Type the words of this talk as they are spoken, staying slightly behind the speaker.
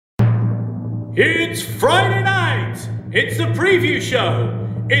It's Friday night! It's the preview show!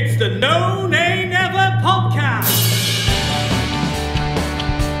 It's the No Nay Never podcast!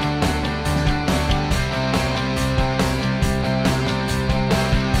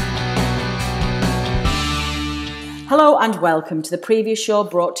 Hello and welcome to the preview show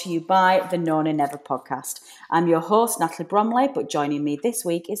brought to you by the No Nay Never podcast. I'm your host, Natalie Bromley, but joining me this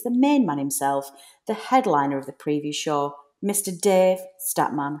week is the main man himself, the headliner of the preview show, Mr. Dave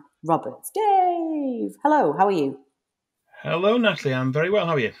Statman Roberts. Dave! Hello, how are you? Hello, Natalie. I'm very well.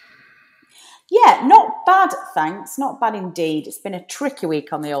 How are you? Yeah, not bad, thanks. Not bad indeed. It's been a tricky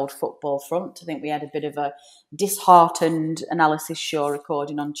week on the old football front. I think we had a bit of a disheartened analysis show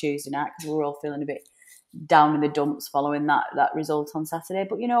recording on Tuesday night because we were all feeling a bit down in the dumps following that result on Saturday.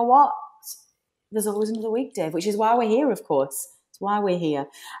 But you know what? There's always another week, Dave, which is why we're here, of course. It's why we're here.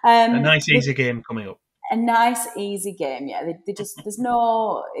 A nice, easy game coming up. A nice, easy game, yeah. There's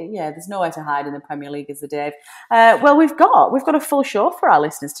nowhere to hide in the Premier League, is there, Dave? Well, we've got a full show for our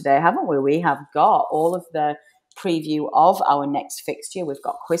listeners today, haven't we? We have got all of the preview of our next fixture. We've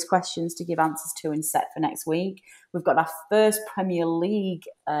got quiz questions to give answers to and set for next week. We've got our first Premier League,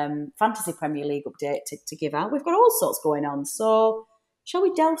 Fantasy Premier League update to give out. We've got all sorts going on. So shall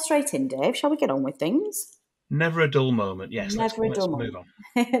we delve straight in, Dave? Shall we get on with things? Never a dull moment. Yes, let's move on.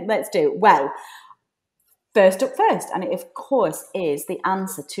 Let's do it. Well, first up first, and it of course is the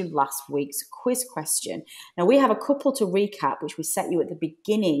answer to last week's quiz question. Now we have a couple to recap, which we set you at the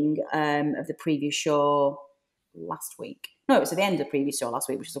beginning of the preview show last week. No, it was at the end of the previous show last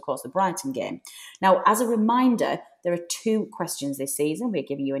week, which is, of course, the Brighton game. Now, as a reminder, there are two questions this season. We're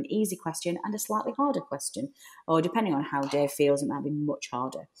giving you an easy question and a slightly harder question, or depending on how Dave feels, it might be much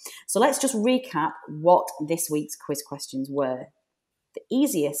harder. So let's just recap what this week's quiz questions were. The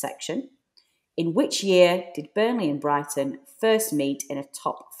easier section: in which year did Burnley and Brighton first meet in a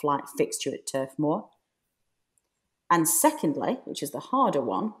top-flight fixture at Turf Moor? And secondly, which is the harder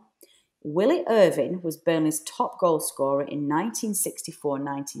one, Willie Irvine was Burnley's top goal scorer in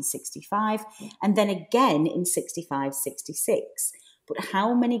 1964-1965 and then again in 65-66. But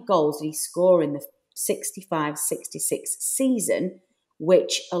how many goals did he score in the 65-66 season,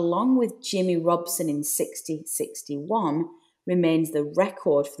 which, along with Jimmy Robson in 60-61, remains the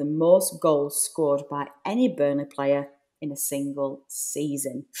record for the most goals scored by any Burnley player in a single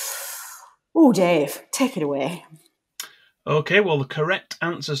season? Oh, Dave, take it away. Okay, well, the correct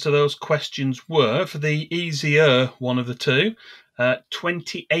answers to those questions were, for the easier one of the two,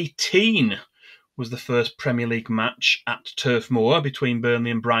 2018 was the first Premier League match at Turf Moor between Burnley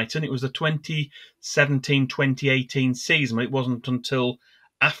and Brighton. It was the 2017-2018 season. It wasn't until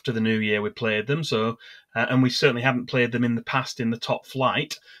after the new year we played them, so and we certainly haven't played them in the past in the top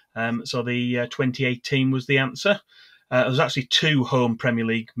flight. So the 2018 was the answer. There was actually two home Premier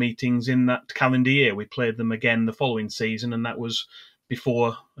League meetings in that calendar year. We played them again the following season, and that was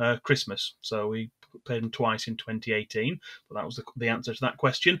before Christmas. So we played them twice in 2018. But that was the answer to that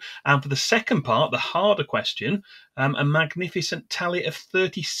question. And for the second part, the harder question, a magnificent tally of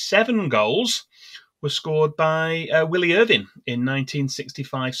 37 goals was scored by Willie Irvine in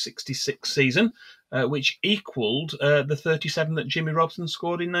 1965-66 season, which equalled the 37 that Jimmy Robson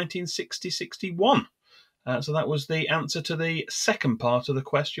scored in 1960-61. So that was the answer to the second part of the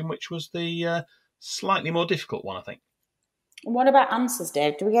question, which was the slightly more difficult one, I think. What about answers,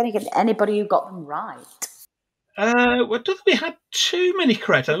 Dave? Do we get anybody who got them right? Well, I don't think we had too many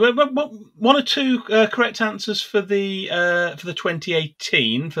correct answers. One or two correct answers for the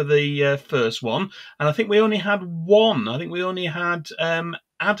 2018 for the first one, and I think we only had one. I think we only had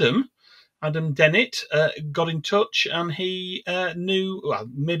Adam Dennett got in touch, and he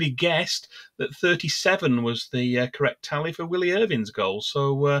maybe guessed that 37 was the correct tally for Willie Irvine's goal.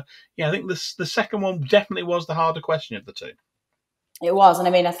 So, I think the second one definitely was the harder question of the two. It was, and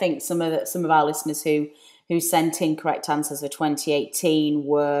I mean, I think some of our listeners who sent in correct answers for 2018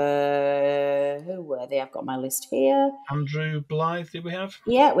 were... Who were they? I've got my list here. Andrew Blythe, did we have?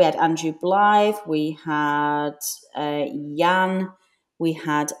 Yeah, we had Andrew Blythe. We had Jan. We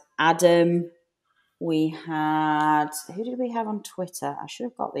had Adam. We had... Who did we have on Twitter? I should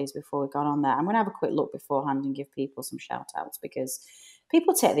have got these before we got on there. I'm going to have a quick look beforehand and give people some shout-outs, because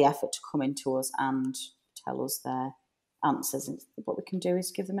people take the effort to come into us and tell us their answers, and what we can do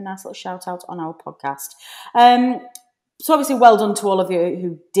is give them a nice little shout out on our podcast. So obviously well done to all of you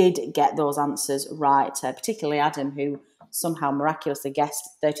who did get those answers right, particularly Adam, who somehow miraculously guessed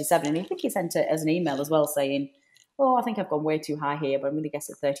 37, and I think he sent it as an email as well saying, I think I've gone way too high here, but I'm going to guess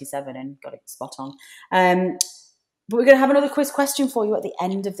at 37, and got it spot on. But we're going to have another quiz question for you at the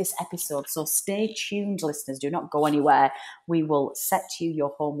end of this episode. So stay tuned, listeners. Do not go anywhere. We will set you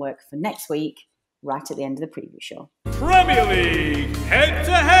your homework for next week right at the end of the preview show. Premier League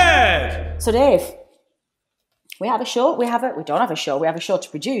head-to-head. So, Dave, we have a show. We don't have a show. We have a show to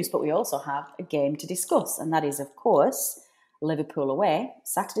produce, but we also have a game to discuss. And that is, of course, Liverpool away,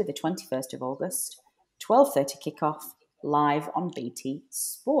 Saturday the 21st of August, 12:30 kickoff, live on BT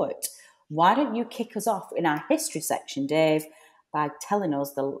Sport. Why don't you kick us off in our history section, Dave, by telling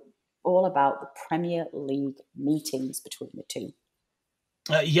us all about the Premier League meetings between the two?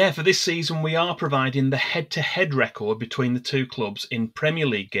 For this season we are providing the head-to-head record between the two clubs in Premier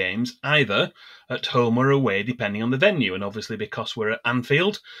League games, either at home or away, depending on the venue. And obviously, because we're at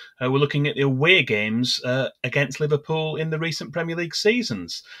Anfield, we're looking at the away games against Liverpool in the recent Premier League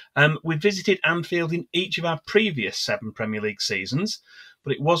seasons. We visited Anfield in each of our previous 7 Premier League seasons,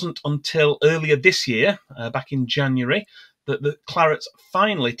 but it wasn't until earlier this year, back in January, that the Clarets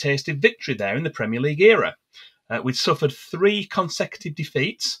finally tasted victory there in the Premier League era. We'd suffered 3 consecutive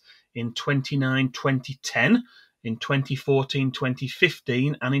defeats in 2009-2010, in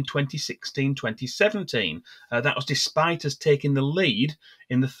 2014-2015 and in 2016-2017. That was despite us taking the lead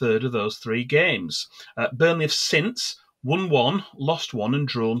in the third of those 3 games. Burnley have since won 1, lost 1 and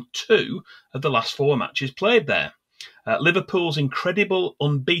drawn 2 of the last 4 matches played there. Liverpool's incredible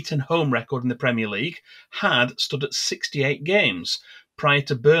unbeaten home record in the Premier League had stood at 68 games prior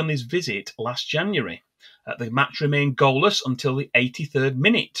to Burnley's visit last January. The match remained goalless until the 83rd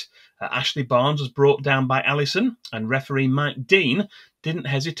minute. Ashley Barnes was brought down by Alisson, and referee Mike Dean didn't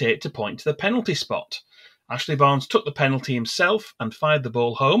hesitate to point to the penalty spot. Ashley Barnes took the penalty himself and fired the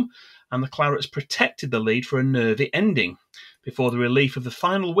ball home, and the Clarets protected the lead for a nervy ending before the relief of the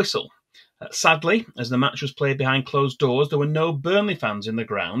final whistle. Sadly, as the match was played behind closed doors, there were no Burnley fans in the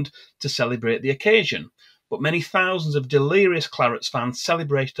ground to celebrate the occasion, but many thousands of delirious Clarets fans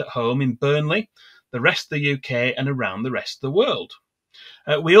celebrated at home in Burnley, the rest of the UK and around the rest of the world.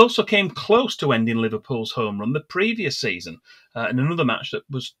 We also came close to ending Liverpool's home run the previous season in another match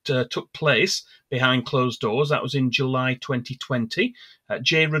that took place behind closed doors. That was in July 2020.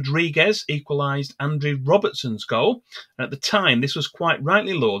 Jay Rodriguez equalised Andrew Robertson's goal. And at the time, this was quite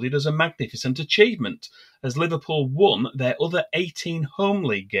rightly lauded as a magnificent achievement, as Liverpool won their other 18 home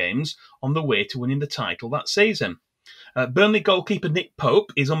league games on the way to winning the title that season. Burnley goalkeeper Nick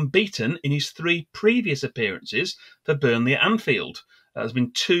Pope is unbeaten in his 3 previous appearances for Burnley at Anfield. There has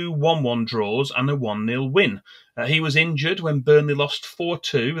been 2 1-1 draws and a 1-0 win. He was injured when Burnley lost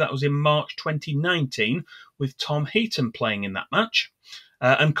 4-2. That was in March 2019, with Tom Heaton playing in that match.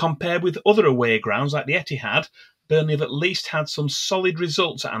 And compared with other away grounds like the Etihad, Burnley have at least had some solid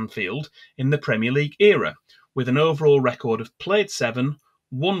results at Anfield in the Premier League era, with an overall record of played 7,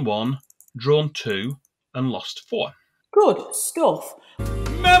 won 1, drawn 2 and lost 4. Good stuff.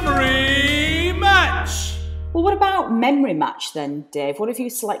 Memory match. Well, what about memory match then, Dave? What have you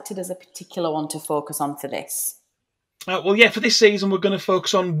selected as a particular one to focus on for this? For this season, we're going to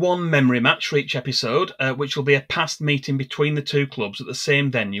focus on one memory match for each episode, which will be a past meeting between the two clubs at the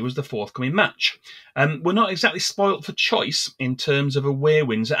same venue as the forthcoming match. We're not exactly spoilt for choice in terms of away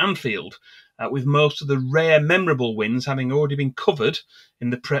wins at Anfield, with most of the rare memorable wins having already been covered in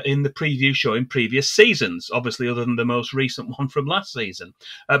the preview show in previous seasons, obviously other than the most recent one from last season.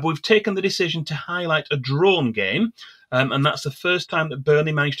 But we've taken the decision to highlight a drawn game, and that's the first time that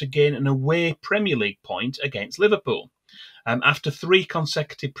Burnley managed to gain an away Premier League point against Liverpool. After 3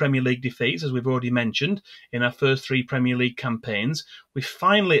 consecutive Premier League defeats, as we've already mentioned, in our first 3 Premier League campaigns, we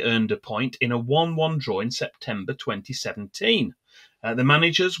finally earned a point in a 1-1 draw in September 2017. The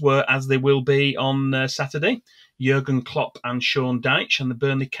managers were, as they will be on Saturday, Jurgen Klopp and Sean Dyche, and the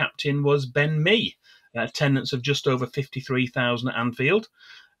Burnley captain was Ben Mee. Attendance of just over 53,000 at Anfield.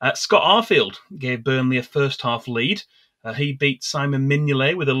 Scott Arfield gave Burnley a first-half lead. He beat Simon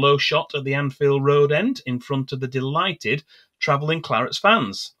Mignolet with a low shot at the Anfield Road end in front of the delighted travelling Clarets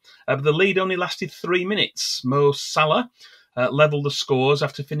fans. But the lead only lasted 3 minutes. Mo Salah levelled the scores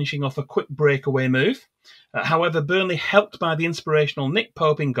after finishing off a quick breakaway move. However, Burnley, helped by the inspirational Nick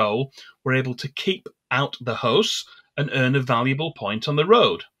Pope in goal, were able to keep out the hosts and earn a valuable point on the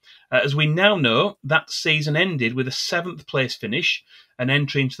road. As we now know, that season ended with a 7th place finish and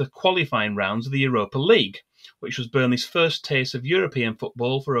entry into the qualifying rounds of the Europa League, which was Burnley's first taste of European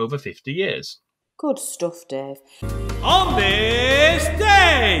football for over 50 years. Good stuff, Dave. On this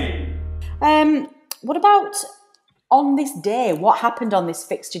day! What about on this day? What happened on this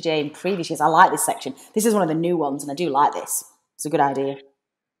fixture day in previous years? I like this section. This is one of the new ones, and I do like this. It's a good idea.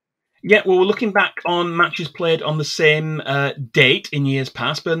 Yeah, well, we're looking back on matches played on the same date in years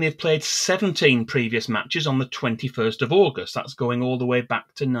past. Burnley have played 17 previous matches on the 21st of August. That's going all the way back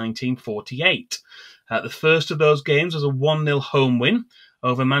to 1948. The first of those games was a 1-0 home win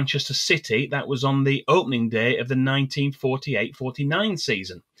over Manchester City. That was on the opening day of the 1948-49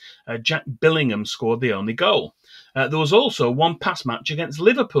 season. Jack Billingham scored the only goal. There was also one past match against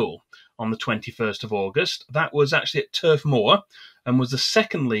Liverpool on the 21st of August. That was actually at Turf Moor and was the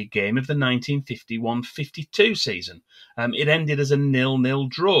second league game of the 1951-52 season. It ended as a 0-0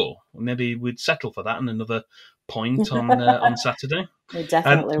 draw. Maybe we'd settle for that and another point on Saturday. We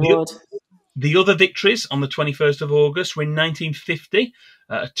definitely would. The other victories on the 21st of August were in 1950,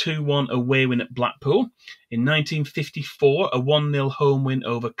 a 2-1 away win at Blackpool. In 1954, a 1-0 home win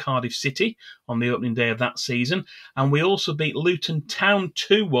over Cardiff City on the opening day of that season. And we also beat Luton Town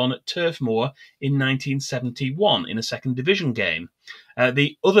 2-1 at Turf Moor in 1971 in a second division game.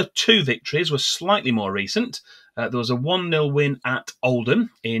 The other two victories were slightly more recent. There was a 1-0 win at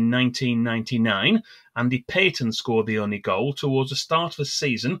Oldham in 1999. Andy Payton scored the only goal towards the start of a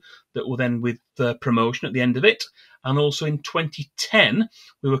season that will end with promotion at the end of it. And also in 2010,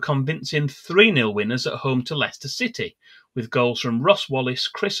 we were convincing 3-0 winners at home to Leicester City, with goals from Ross Wallace,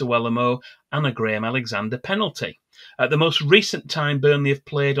 Chris Owellamo and a Graham Alexander penalty. The most recent time Burnley have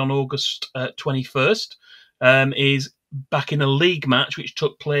played on August 21st is back in a league match which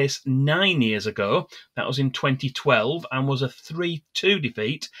took place 9 years ago. That was in 2012 and was a 3-2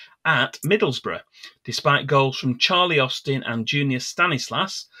 defeat at Middlesbrough. Despite goals from Charlie Austin and Junior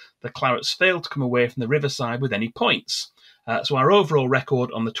Stanislas, the Clarets failed to come away from the Riverside with any points. So our overall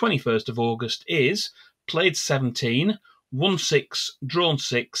record on the 21st of August is played 17, won 6, drawn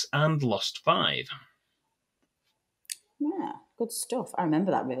 6 and lost 5. Yeah, good stuff. I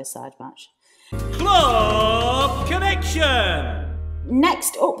remember that Riverside match. Club Connection!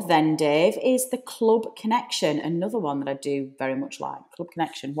 Next up then, Dave, is the Club Connection, another one that I do very much like. Club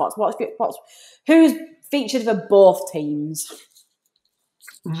Connection. Who's featured for both teams?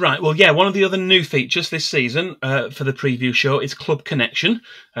 Right, well, yeah, one of the other new features this season for the preview show is Club Connection.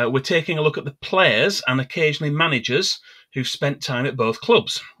 We're taking a look at the players and occasionally managers who've spent time at both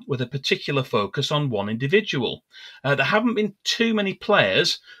clubs, with a particular focus on one individual. There haven't been too many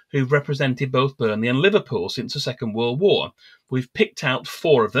players who've represented both Burnley and Liverpool since the Second World War. We've picked out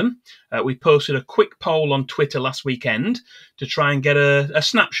 4 of them. We posted a quick poll on Twitter last weekend to try and get a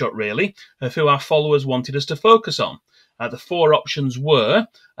snapshot, really, of who our followers wanted us to focus on. The 4 options were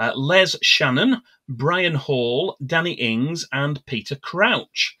Les Shannon, Brian Hall, Danny Ings and Peter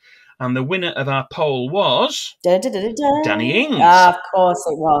Crouch. And the winner of our poll was Danny Ings. Of course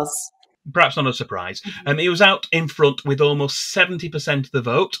it was. Perhaps not a surprise. He was out in front with almost 70% of the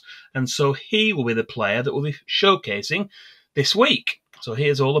vote, and so he will be the player that we'll be showcasing this week. So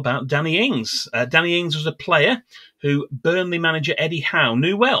here's all about Danny Ings. Danny Ings was a player who Burnley manager Eddie Howe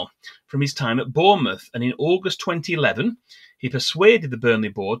knew well from his time at Bournemouth, and in August 2011, he persuaded the Burnley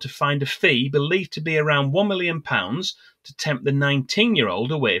board to find a fee believed to be around £1 million to tempt the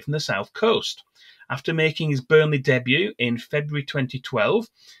 19-year-old away from the South Coast. After making his Burnley debut in February 2012,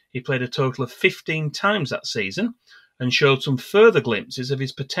 he played a total of 15 times that season and showed some further glimpses of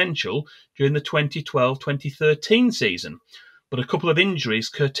his potential during the 2012-2013 season, but a couple of injuries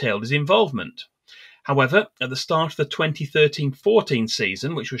curtailed his involvement. However, at the start of the 2013-14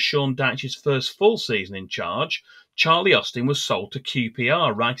 season, which was Sean Dyche's first full season in charge, Charlie Austin was sold to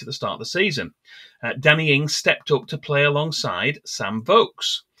QPR right at the start of the season. Danny Ings stepped up to play alongside Sam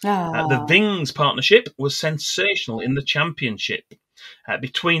Vokes. The Vings partnership was sensational in the Championship.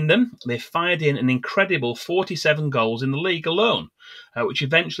 Between them, they fired in an incredible 47 goals in the league alone, which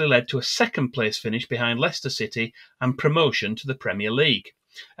eventually led to a second-place finish behind Leicester City and promotion to the Premier League.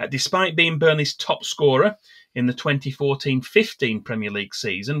 Despite being Burnley's top scorer in the 2014-15 Premier League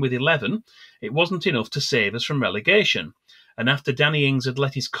season with 11, it wasn't enough to save us from relegation. And after Danny Ings had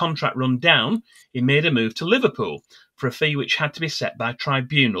let his contract run down, he made a move to Liverpool for a fee which had to be set by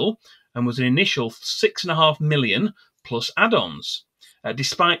tribunal and was an initial £6.5 million plus add-ons.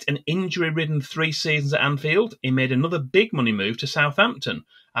 Despite an injury-ridden 3 seasons at Anfield, he made another big money move to Southampton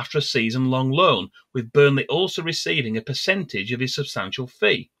after a season-long loan, with Burnley also receiving a percentage of his substantial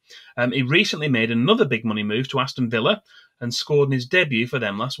fee. He recently made another big money move to Aston Villa and scored in his debut for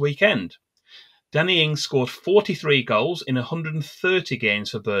them last weekend. Danny Ings scored 43 goals in 130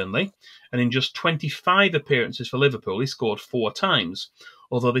 games for Burnley, and in just 25 appearances for Liverpool, he scored 4 times,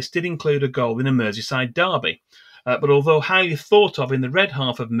 although this did include a goal in a Merseyside derby. But although highly thought of in the red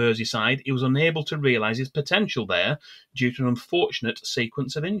half of Merseyside, he was unable to realise his potential there due to an unfortunate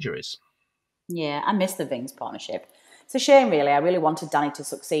sequence of injuries. Yeah, I miss the Vings partnership. It's a shame, really. I really wanted Danny to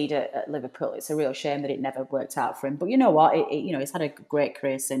succeed at Liverpool. It's a real shame that it never worked out for him. But you know what? He's had a great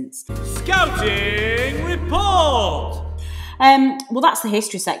career since. Scouting report. Well, that's the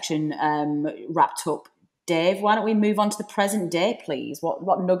history section wrapped up. Dave, why don't we move on to the present day, please?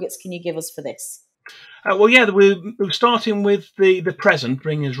 What nuggets can you give us for this? We're starting with the present,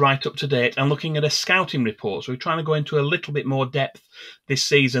 bringing us right up to date and looking at a scouting report. So we're trying to go into a little bit more depth this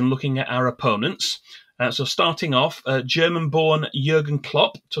season, looking at our opponents. So starting off, German-born Jurgen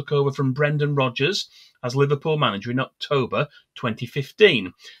Klopp took over from Brendan Rodgers as Liverpool manager in October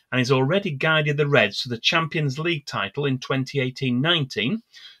 2015, and he's already guided the Reds to the Champions League title in 2018-19,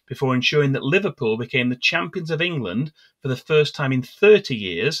 before ensuring that Liverpool became the champions of England for the first time in 30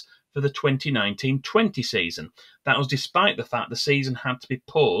 years for the 2019-20 season. That was despite the fact the season had to be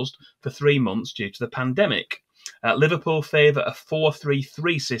paused for 3 months due to the pandemic. Liverpool favour a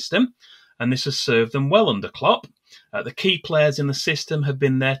 4-3-3 system, and this has served them well under Klopp. The key players in the system have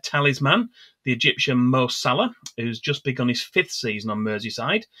been their talisman, the Egyptian Mo Salah, who's just begun his 5th season on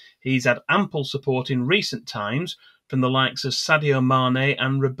Merseyside. He's had ample support in recent times from the likes of Sadio Mane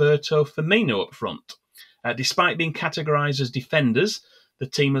and Roberto Firmino up front. Despite being categorised as defenders, the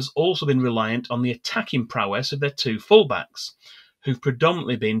team has also been reliant on the attacking prowess of their 2 fullbacks, who've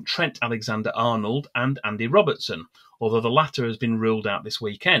predominantly been Trent Alexander-Arnold and Andy Robertson, although the latter has been ruled out this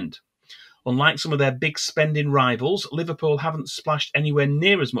weekend. Unlike some of their big spending rivals, Liverpool haven't splashed anywhere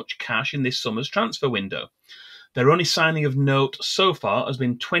near as much cash in this summer's transfer window. Their only signing of note so far has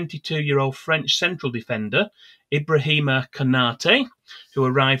been 22-year-old French central defender Ibrahima Konate, who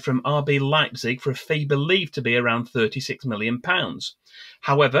arrived from RB Leipzig for a fee believed to be around £36 million.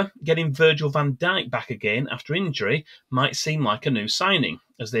 However, getting Virgil van Dijk back again after injury might seem like a new signing,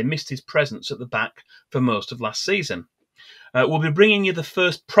 as they missed his presence at the back for most of last season. We'll be bringing you the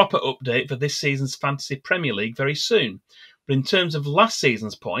first proper update for this season's Fantasy Premier League very soon. But in terms of last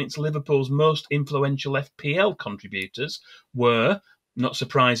season's points, Liverpool's most influential FPL contributors were, not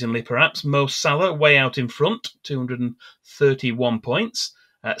surprisingly perhaps, Mo Salah way out in front, 231 points.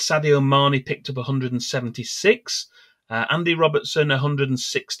 Sadio Mane picked up 176. Andy Robertson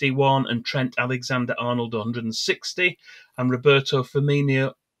 161 and Trent Alexander-Arnold 160. And Roberto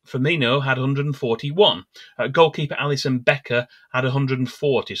Firmino had 141. Goalkeeper Alisson Becker had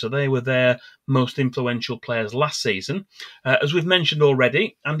 140, so they were their most influential players last season. As we've mentioned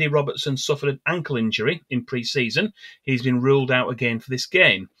already, Andy Robertson suffered an ankle injury in pre-season. He's been ruled out again for this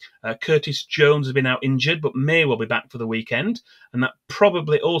game. Curtis Jones has been out injured, but may well be back for the weekend, and that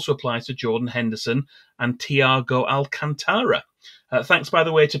probably also applies to Jordan Henderson and Thiago Alcantara. Thanks, by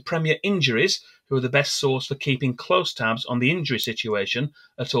the way, to Premier Injuries, who are the best source for keeping close tabs on the injury situation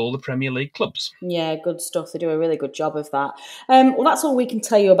at all the Premier League clubs. Yeah, good stuff. They do a really good job of that. Well, that's all we can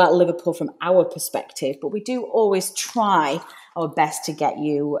tell you about Liverpool from our perspective, but we do always try our best to get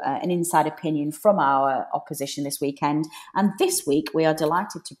you an inside opinion from our opposition this weekend. And this week, we are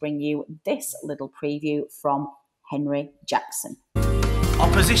delighted to bring you this little preview from Henry Jackson.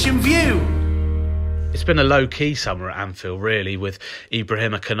 Opposition view. It's been a low-key summer at Anfield, really, with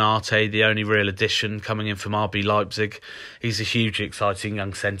Ibrahima Konate, the only real addition, coming in from RB Leipzig. He's a hugely exciting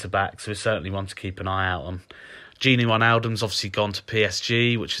young centre-back, so it's certainly one to keep an eye out on. Gini Wijnaldum's obviously gone to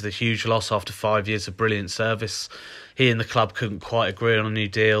PSG, which is a huge loss after 5 years of brilliant service. He and the club couldn't quite agree on a new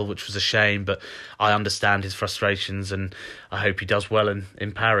deal, which was a shame, but I understand his frustrations and I hope he does well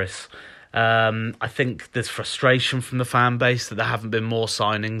in Paris. I think there's frustration from the fan base that there haven't been more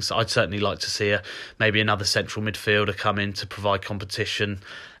signings. I'd certainly like to see maybe another central midfielder come in to provide competition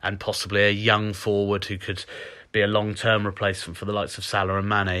and possibly a young forward who could be a long-term replacement for the likes of Salah and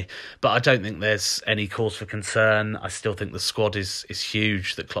Mane. But I don't think there's any cause for concern. I still think the squad is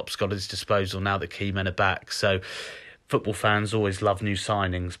huge that Klopp's got at his disposal now that key men are back. So football fans always love new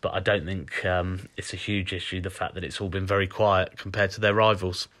signings, but I don't think it's a huge issue, the fact that it's all been very quiet compared to their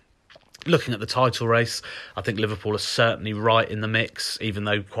rivals. Looking at the title race, I think Liverpool are certainly right in the mix, even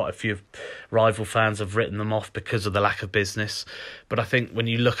though quite a few rival fans have written them off because of the lack of business. But I think when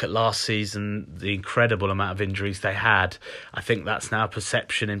you look at last season, the incredible amount of injuries they had, I think that's now a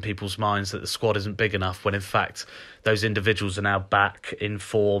perception in people's minds that the squad isn't big enough, when in fact those individuals are now back in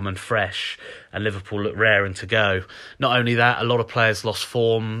form and fresh, and Liverpool look raring to go. Not only that, a lot of players lost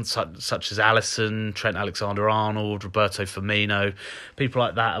form, such as Alisson, Trent Alexander-Arnold, Roberto Firmino. People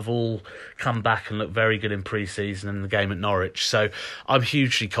like that have all come back and look very good in pre-season and the game at Norwich. So I'm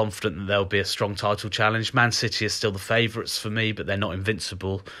hugely confident that there'll be a strong title challenge. Man City are still the favourites for me, but they're not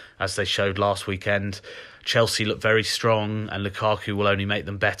invincible, as they showed last weekend. Chelsea look very strong, and Lukaku will only make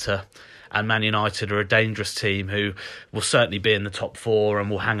them better. And Man United are a dangerous team who will certainly be in the top four and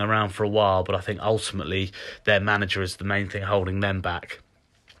will hang around for a while, but I think ultimately their manager is the main thing holding them back.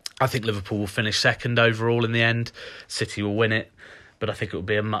 I think Liverpool will finish second overall in the end. City will win it, but I think it will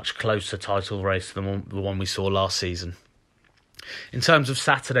be a much closer title race than the one we saw last season. In terms of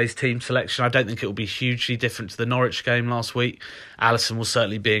Saturday's team selection, I don't think it will be hugely different to the Norwich game last week. Alisson will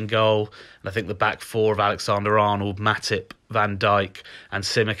certainly be in goal, and I think the back four of Alexander-Arnold, Matip, Van Dijk and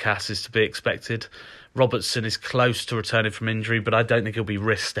Tsimikas is to be expected. Robertson is close to returning from injury, but I don't think he'll be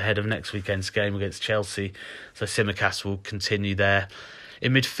risked ahead of next weekend's game against Chelsea, so Tsimikas will continue there.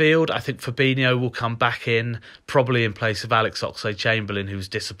 In midfield, I think Fabinho will come back in, probably in place of Alex Oxlade-Chamberlain, who was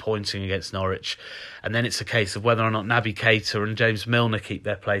disappointing against Norwich. And then it's a case of whether or not Naby Keita and James Milner keep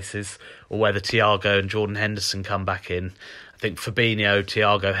their places, or whether Thiago and Jordan Henderson come back in. I think Fabinho,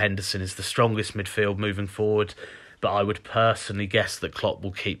 Thiago, Henderson is the strongest midfield moving forward, but I would personally guess that Klopp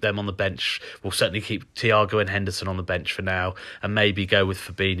will keep them on the bench. Will certainly keep Thiago and Henderson on the bench for now, and maybe go with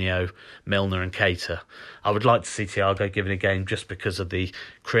Fabinho, Milner and Keita. I would like to see Thiago given a game just because of the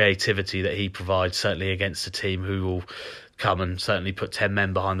creativity that he provides, certainly against a team who will come and certainly put 10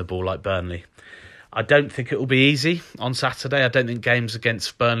 men behind the ball like Burnley. I don't think it will be easy on Saturday. I don't think games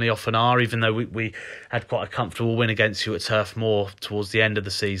against Burnley often are, even though we had quite a comfortable win against you at Turf Moor towards the end of the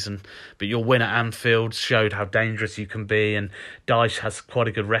season. But your win at Anfield showed how dangerous you can be, and Dyche has quite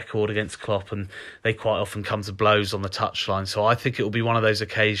a good record against Klopp, and they quite often come to blows on the touchline. So I think it will be one of those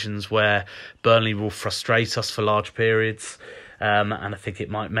occasions where Burnley will frustrate us for large periods. And I think it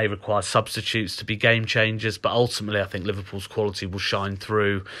may require substitutes to be game changers, but ultimately I think Liverpool's quality will shine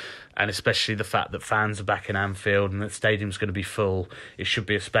through, and especially the fact that fans are back in Anfield and the stadium's going to be full. It should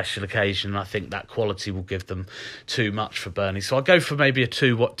be a special occasion, and I think that quality will give them too much for Burnley. So I'll go for maybe a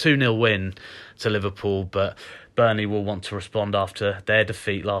 2-0 win to Liverpool, but Burnley will want to respond after their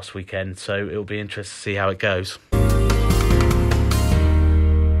defeat last weekend, so it'll be interesting to see how it goes.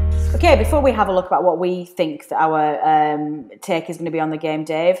 Okay, before we have a look at what we think that our take is going to be on the game,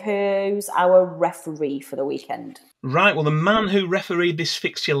 Dave, who's our referee for the weekend? Right, well, the man who refereed this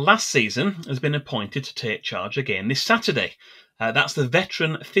fixture last season has been appointed to take charge again this Saturday. That's the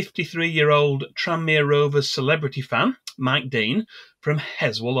veteran 53-year-old Tranmere Rovers celebrity fan, Mike Dean, from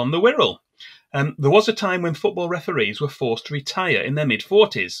Heswell on the Wirral. There was a time when football referees were forced to retire in their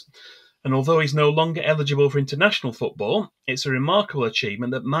mid-40s. And although he's no longer eligible for international football, it's a remarkable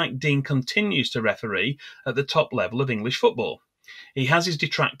achievement that Mike Dean continues to referee at the top level of English football. He has his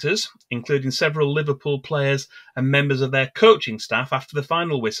detractors, including several Liverpool players and members of their coaching staff after the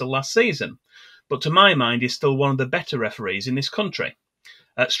final whistle last season. But to my mind, he's still one of the better referees in this country.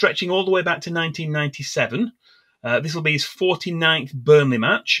 Stretching all the way back to 1997, this will be his 49th Burnley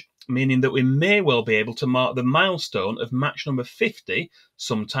match, meaning that we may well be able to mark the milestone of match number 50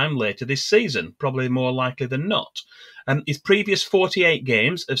 sometime later this season, probably more likely than not. His previous 48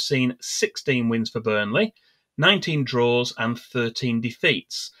 games have seen 16 wins for Burnley, 19 draws and 13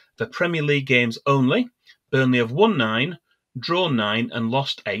 defeats. For Premier League games only, Burnley have won 9, drawn 9 and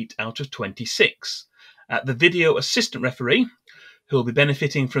lost 8 out of 26. The video assistant referee, who will be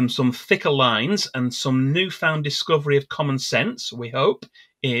benefiting from some thicker lines and some newfound discovery of common sense, we hope,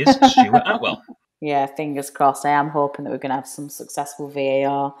 is Stuart Atwell. Yeah, fingers crossed. I am hoping that we're going to have some successful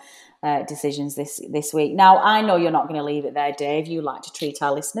VAR decisions this week. Now, I know you're not going to leave it there, Dave. You like to treat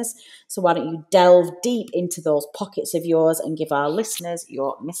our listeners. So why don't you delve deep into those pockets of yours and give our listeners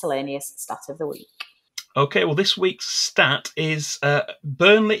your miscellaneous stat of the week? Okay, well, this week's stat is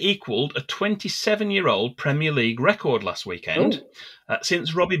Burnley equalled a 27-year-old Premier League record last weekend.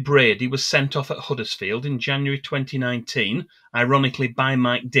 Since Robbie Brady was sent off at Huddersfield in January 2019, ironically by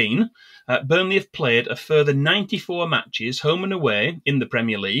Mike Dean, Burnley have played a further 94 matches, home and away, in the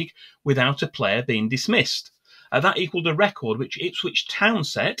Premier League without a player being dismissed. That equalled a record which Ipswich Town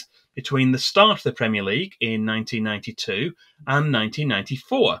set between the start of the Premier League in 1992 and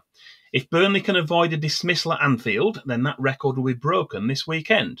 1994. If Burnley can avoid a dismissal at Anfield, then that record will be broken this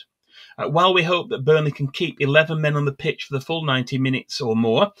weekend. While we hope that Burnley can keep 11 men on the pitch for the full 90 minutes or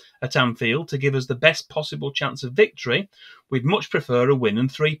more at Anfield to give us the best possible chance of victory, we'd much prefer a win and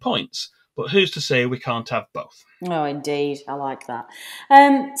 3 points. But who's to say we can't have both? Oh, indeed. I like that.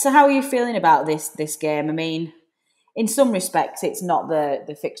 So how are you feeling about this game? I mean, in some respects, it's not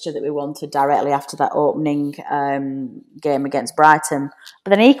the fixture that we wanted directly after that opening game against Brighton. But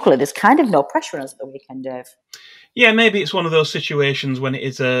then equally, there's kind of no pressure on us at the weekend, Dave. Yeah, maybe it's one of those situations when it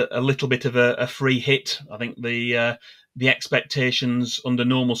is a little bit of a free hit. I think the the expectations under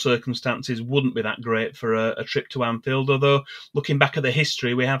normal circumstances wouldn't be that great for a trip to Anfield. Although, looking back at the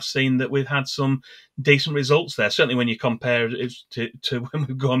history, we have seen that we've had some decent results there. Certainly when you compare it to when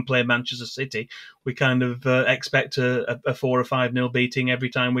we go and play Manchester City, we kind of expect a 4 or 5-0 beating every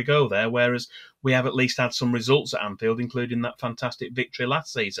time we go there, whereas we have at least had some results at Anfield, including that fantastic victory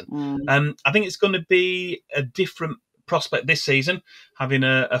last season. I think it's going to be a different prospect this season, having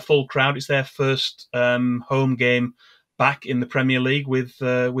a full crowd. It's their first home game back in the Premier League with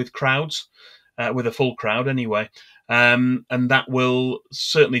crowds, with a full crowd anyway. And that will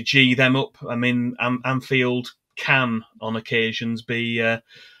certainly G them up. I mean, Anfield can, on occasions, be a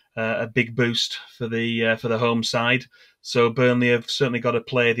big boost for the home side. So Burnley have certainly got to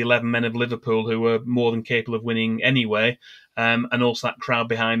play the 11 men of Liverpool, who are more than capable of winning anyway, and also that crowd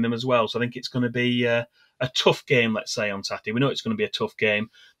behind them as well. So I think it's going to be a tough game, let's say, on Saturday. We know it's going to be a tough game,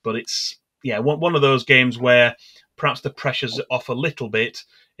 but it's one of those games where perhaps the pressure's off a little bit,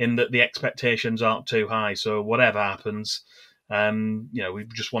 in that the expectations aren't too high. So whatever happens, we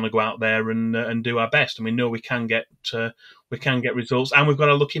just want to go out there and do our best. And we know we can get results. And we've got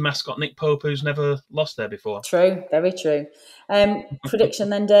a lucky mascot, Nick Pope, who's never lost there before. True, very true.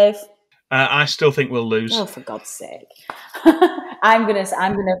 Prediction then, Dave? I still think we'll lose. Oh, for God's sake! I'm being honest.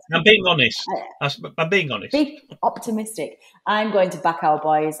 I'm being honest. Be optimistic. I'm going to back our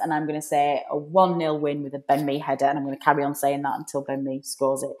boys, and I'm going to say a 1-0 win with a Ben Mee header, and I'm going to carry on saying that until Ben Mee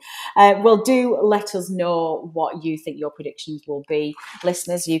scores it. Do let us know what you think your predictions will be.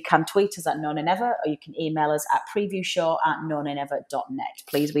 Listeners, you can tweet us at nonanever, or you can email us at previewshow@nonanever.net.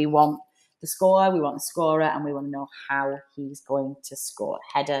 Please, we want the score, we want the scorer, and we want to know how he's going to score.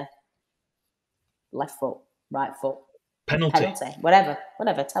 Header, left foot, right foot. Penalty. Whatever.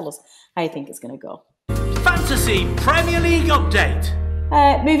 Tell us how you think it's going to go. Fantasy Premier League update.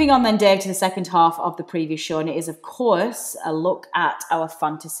 Moving on then, Dave, to the second half of the preview show, and it is, of course, a look at our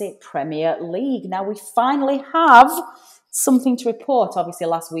Fantasy Premier League. Now, we finally have something to report. Obviously,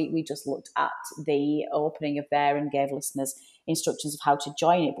 last week we just looked at the opening of there and gave listeners instructions of how to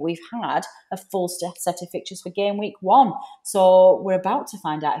join it, but we've had a full set of fixtures for game week 1. So we're about to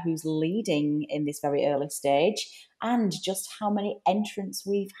find out who's leading in this very early stage and just how many entrants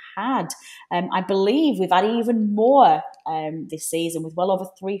we've had. I believe we've had even more this season, with well over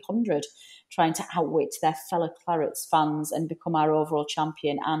 300 trying to outwit their fellow Clarets fans and become our overall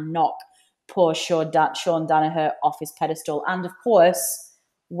champion and knock poor Sean Danaher off his pedestal, and of course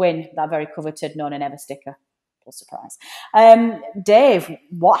win that very coveted None and Ever sticker. What a surprise. Dave,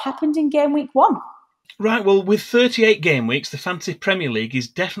 what happened in game week 1? Right, well, with 38 game weeks, the Fantasy Premier League is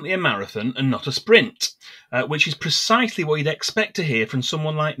definitely a marathon and not a sprint, which is precisely what you'd expect to hear from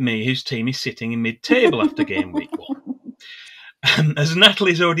someone like me whose team is sitting in mid-table after game week 1. As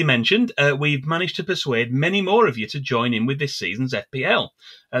Natalie's already mentioned, we've managed to persuade many more of you to join in with this season's FPL.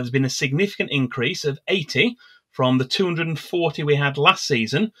 There's been a significant increase of 80 from the 240 we had last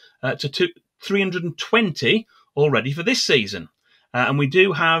season to 320 already for this season. And we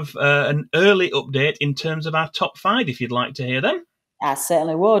do have an early update in terms of our top 5, if you'd like to hear them. I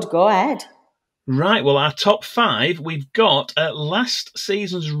certainly would. Go ahead. Right, well, our top 5, we've got last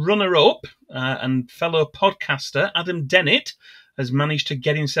season's runner-up and fellow podcaster Adam Dennett has managed to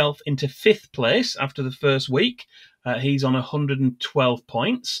get himself into 5th place after the first week. He's on 112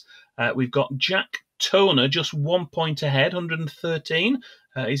 points. We've got Jack Toner just 1 point ahead, 113.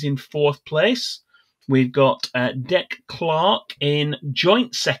 He's in 4th place. We've got Deck Clark in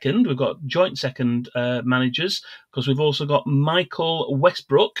joint second. We've got joint second managers because we've also got Michael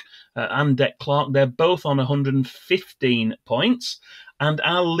Westbrook and Deck Clark. They're both on 115 points. And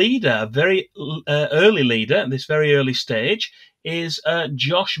our leader, very early leader at this very early stage, is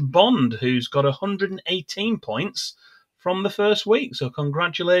Josh Bond, who's got 118 points from the first week. So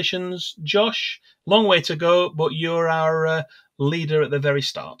congratulations, Josh. Long way to go, but you're our leader at the very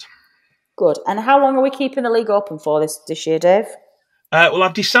start. Good. And how long are we keeping the league open for this year, Dave? Well,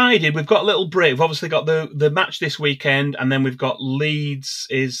 I've decided we've got a little break. We've obviously got the match this weekend, and then we've got Leeds.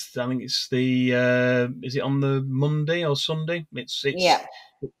 Is it on the Monday or Sunday? Yeah.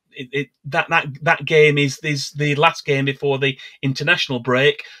 That game is the last game before the international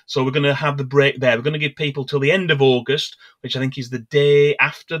break. So we're going to have the break there. We're going to give people till the end of August, which I think is the day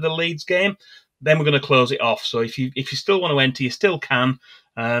after the Leeds game. Then we're going to close it off. So if you still want to enter, you still can.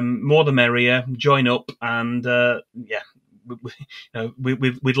 More the merrier. Join up, and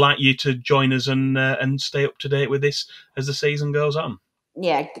we'd like you to join us and stay up to date with this as the season goes on.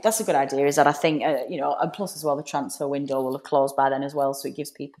 Yeah, that's a good idea. Is that I think and plus as well, the transfer window will have closed by then as well, so it gives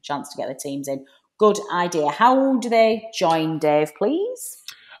people a chance to get their teams in. Good idea. How do they join, Dave? Please.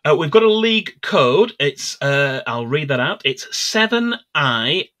 We've got a league code. It's I'll read that out. It's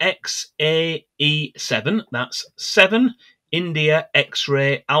 7IXAE7. That's 7 India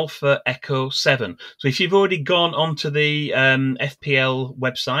X-ray Alpha Echo 7. So if you've already gone onto the FPL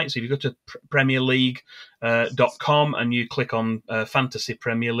website, so if you go to PremierLeague.com and you click on Fantasy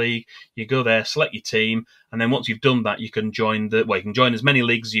Premier League, you go there, select your team, and then once you've done that, you can join you can join as many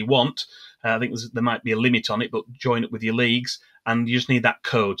leagues as you want. I think there might be a limit on it, but join it with your leagues, and you just need that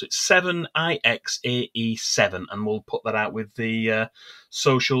code. So it's 7IXAE7, and we'll put that out with the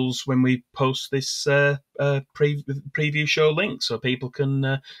socials when we post this preview show link, so people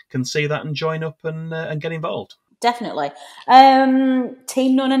can see that and join up and get involved. Definitely.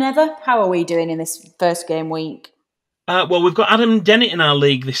 Team None and Ever, how are we doing in this first game week? Well, we've got Adam Dennett in our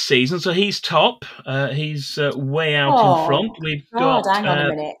league this season, so he's top. He's way out in front. We've got. Hang on a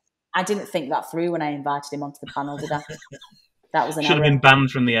minute. I didn't think that through when I invited him onto the panel, did I? That was an Should error. have been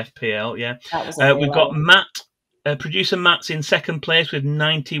banned from the FPL, yeah. That was we've got Matt, producer Matt's in second place with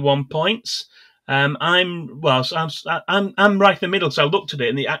 91 points. I'm right in the middle, so I looked at it,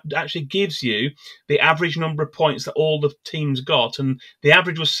 and it actually gives you the average number of points that all the teams got, and the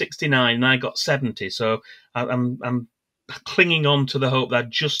average was 69, and I got 70. So I'm clinging on to the hope that I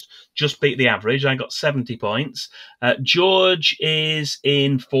just beat the average. I got 70 points. George is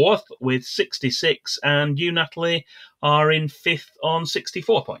in fourth with 66, and you, Natalie, are in fifth on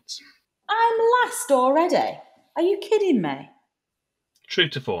 64 points. I'm last already. Are you kidding me? True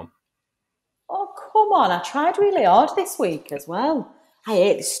to form. Oh, come on. I tried really hard this week as well. I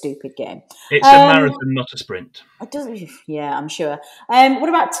hate this stupid game. It's a marathon, not a sprint. It doesn't. Yeah, I'm sure. What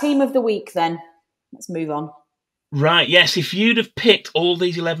about Team of the Week then? Let's move on. Right, yes, if you'd have picked all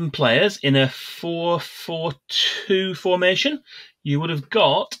these 11 players in a 4-4-2 formation, you would have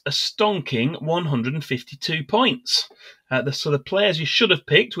got a stonking 152 points. So the players you should have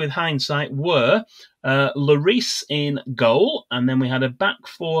picked with hindsight were Lloris in goal, and then we had a back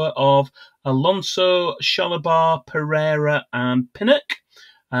four of Alonso, Shalabar, Pereira and Pinnock.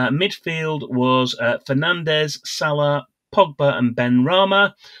 Midfield was Fernandes, Salah, Pogba and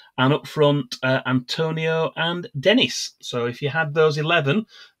Benrahma. And up front, Antonio and Dennis. So if you had those 11,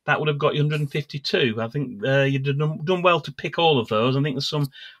 that would have got you 152. I think you'd done well to pick all of those. I think there's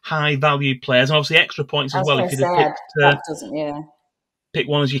some high-value players, and obviously extra points as well. If you'd have pick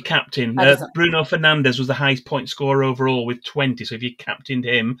one as your captain. Bruno Fernandes was the highest point scorer overall with 20. So if you captained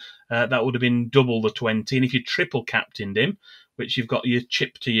him, that would have been double the 20. And if you triple captained him, which you've got your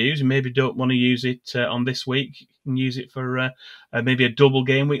chip to use, and maybe don't want to use it on this week, you can use it for maybe a double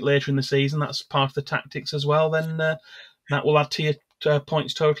game week later in the season. That's part of the tactics as well. Then that will add to your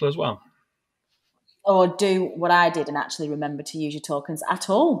points total as well. Or do what I did and actually remember to use your tokens at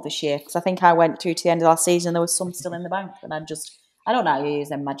all this year, because I think I went through to the end of last season and there was some still in the bank, and I don't know how you use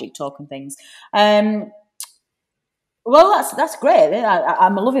them magic token things. Well, that's great.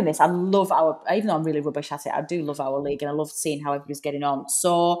 I'm loving this. I love even though I'm really rubbish at it, I do love our league, and I love seeing how everybody's getting on.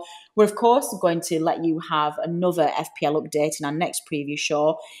 So we're, of course, going to let you have another FPL update in our next preview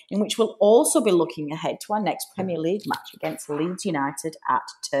show, in which we'll also be looking ahead to our next Premier League match against Leeds United at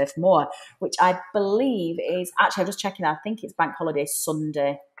Turf Moor, which I believe is, actually, I'm just checking, I think it's Bank Holiday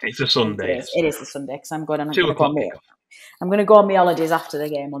Sunday. It's a Sunday. It is a Sunday, because I'm going on 2 o'clock. I'm going to go on my holidays after the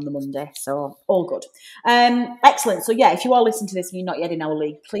game on the Monday, so all good. Excellent. So, yeah, if you are listening to this and you're not yet in our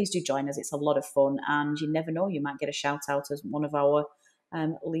league, please do join us. It's a lot of fun, and you never know, you might get a shout-out as one of our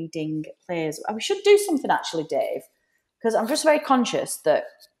leading players. We should do something, actually, Dave, because I'm just very conscious that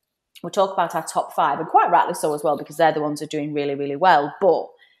we'll talk about our top 5, and quite rightly so as well, because they're the ones who are doing really, really well, but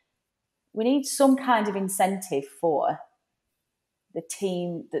we need some kind of incentive for the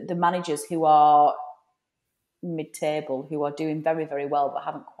team, the managers who are mid-table, who are doing very, very well but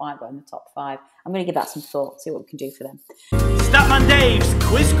haven't quite got in the top 5. I'm going to give that some thought, see what we can do for them. Statman Dave's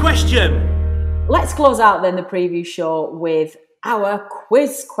quiz question. Let's close out then the preview show with our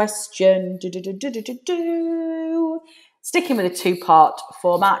quiz question. Sticking with a 2-part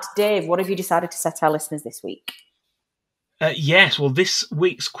format. Dave, what have you decided to set our listeners this week? Yes, well, this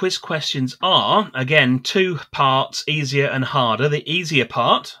week's quiz questions are, again, 2 parts, easier and harder. The easier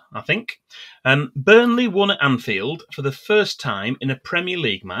part, I think. Burnley won at Anfield for the first time in a Premier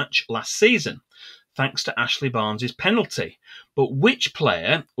League match last season, thanks to Ashley Barnes' penalty. But which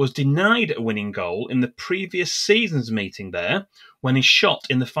player was denied a winning goal in the previous season's meeting there when his shot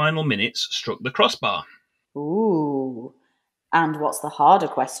in the final minutes struck the crossbar? Ooh. And what's the harder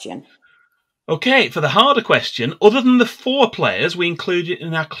question? Okay, for the harder question, other than the 4 players we included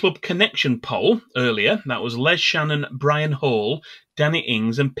in our Club Connection poll earlier, that was Les Shannon, Brian Hall, Danny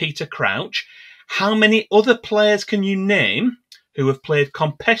Ings and Peter Crouch, how many other players can you name who have played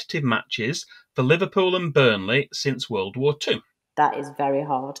competitive matches for Liverpool and Burnley since World War II. That is very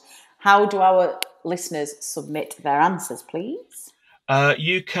hard. How do our listeners submit their answers, please?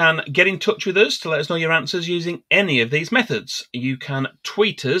 You can get in touch with us to let us know your answers using any of these methods. You can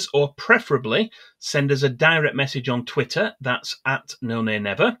tweet us, or preferably send us a direct message on Twitter. That's at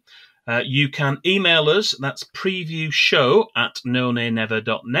 @NoNayNever. You can email us. That's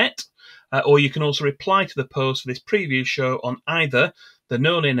previewshow@noNayNever.net. Or you can also reply to the post for this preview show on either the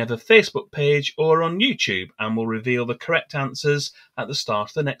No Nay Never Facebook page or on YouTube, and we'll reveal the correct answers at the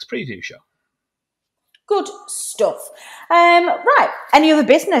start of the next preview show. Good stuff. Right. Any other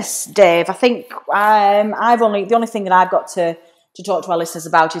business, Dave? I think the only thing that I've got to talk to our listeners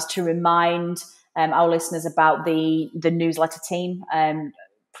about is to remind our listeners about the newsletter team.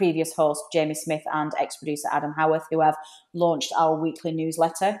 Previous host Jamie Smith and ex-producer Adam Howarth, who have launched our weekly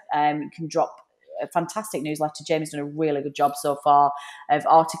newsletter. You can drop a fantastic newsletter. Jamie's done a really good job so far of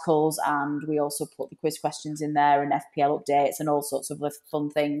articles, and we also put the quiz questions in there and FPL updates and all sorts of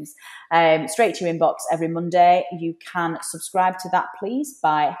fun things straight to your inbox every Monday. You can subscribe to that, please,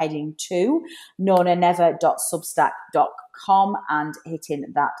 by heading to nonanever.substack.com and hitting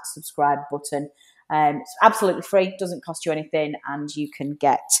that subscribe button. It's absolutely free, doesn't cost you anything, and you can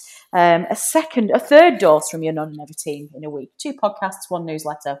get a third dose from your Non Never team in a week. 2 podcasts, 1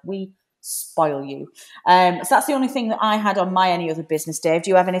 newsletter. We spoil you. So that's the only thing that I had on my any other business, Dave. Do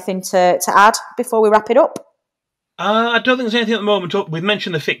you have anything to add before we wrap it up? I don't think there's anything at the moment. We've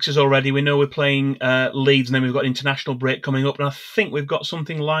mentioned the fixtures already. We know we're playing Leeds, and then we've got international break coming up, and I think we've got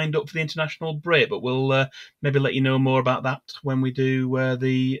something lined up for the international break, but we'll maybe let you know more about that when we do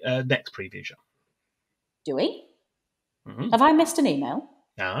the next preview show. Do we? Mm-hmm. Have I missed an email?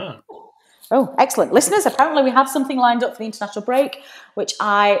 Oh, excellent. Listeners, apparently we have something lined up for the international break, which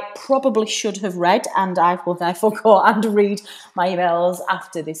I probably should have read, and I will therefore go and read my emails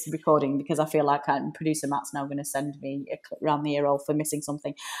after this recording, because I feel like producer Matt's now going to send me a clip round the ear hole for missing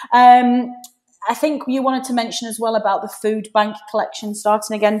something. I think you wanted to mention as well about the food bank collection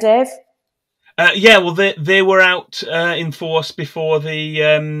starting again, Dave. Well, they were out in force before the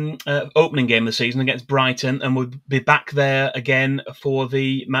opening game of the season against Brighton, and we'll be back there again for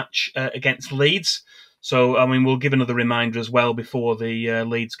the match against Leeds. So, I mean, we'll give another reminder as well before the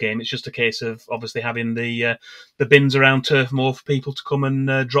Leeds game. It's just a case of obviously having the bins around Turf Moor for people to come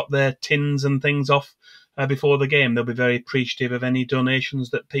and drop their tins and things off before the game. They'll be very appreciative of any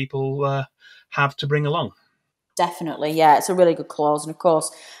donations that people have to bring along. Definitely, yeah. It's a really good clause. And of course,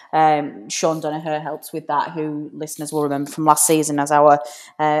 Sean Donaher helps with that, who listeners will remember from last season as our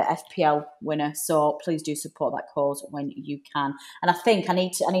FPL winner. So please do support that cause when you can. And I think I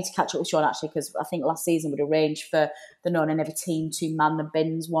need to catch up with Sean, actually, because I think last season we'd arranged for the No Nay Never team to man the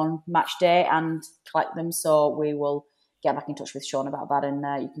bins one match day and collect them. So we will get back in touch with Sean about that. And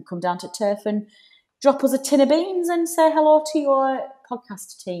you can come down to Turf and drop us a tin of beans and say hello to your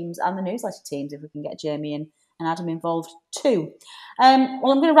podcast teams and the newsletter teams, if we can get Jamie and Adam involved too.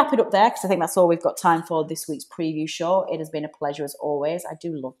 Well, I'm going to wrap it up there because I think that's all we've got time for this week's preview show. It has been a pleasure as always. I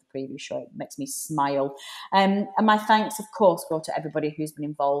do love the preview show. It makes me smile. And my thanks, of course, go to everybody who's been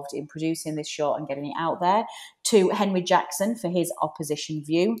involved in producing this show and getting it out there. To Henry Jackson for his opposition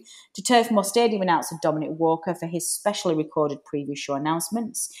view. To Turf Moor Stadium announcer Dominic Walker for his specially recorded preview show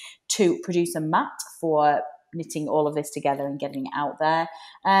announcements. To producer Matt for knitting all of this together and getting it out there.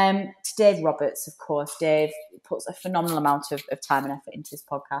 To Dave Roberts, of course. Dave puts a phenomenal amount of time and effort into this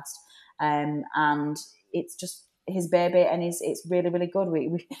podcast. And it's just his baby, and it's really, really good.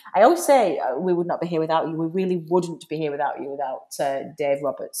 I always say we would not be here without you. We really wouldn't be here without you, without Dave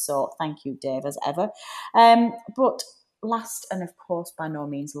Roberts. So thank you, Dave, as ever. But last and, of course, by no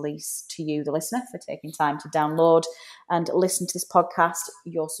means least, to you, the listener, for taking time to download and listen to this podcast.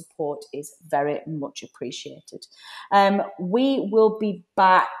 Your support is very much appreciated. We will be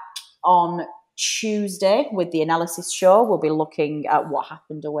back on Tuesday with the analysis show. We'll be looking at what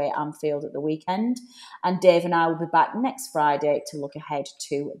happened away at Anfield at the weekend. And Dave and I will be back next Friday to look ahead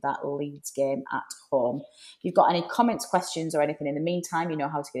to that Leeds game at home. If you've got any comments, questions, or anything in the meantime, you know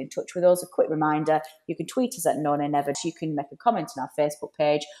how to get in touch with us. A quick reminder, you can tweet us at NoNayNever. You can make a comment on our Facebook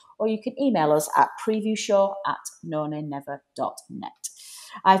page, or you can email us at previewshow@nonaynever.net.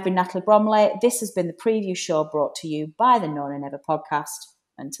 I've been Natalie Bromley. This has been the preview show brought to you by the No Nay Never podcast.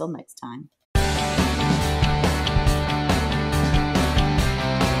 Until next time.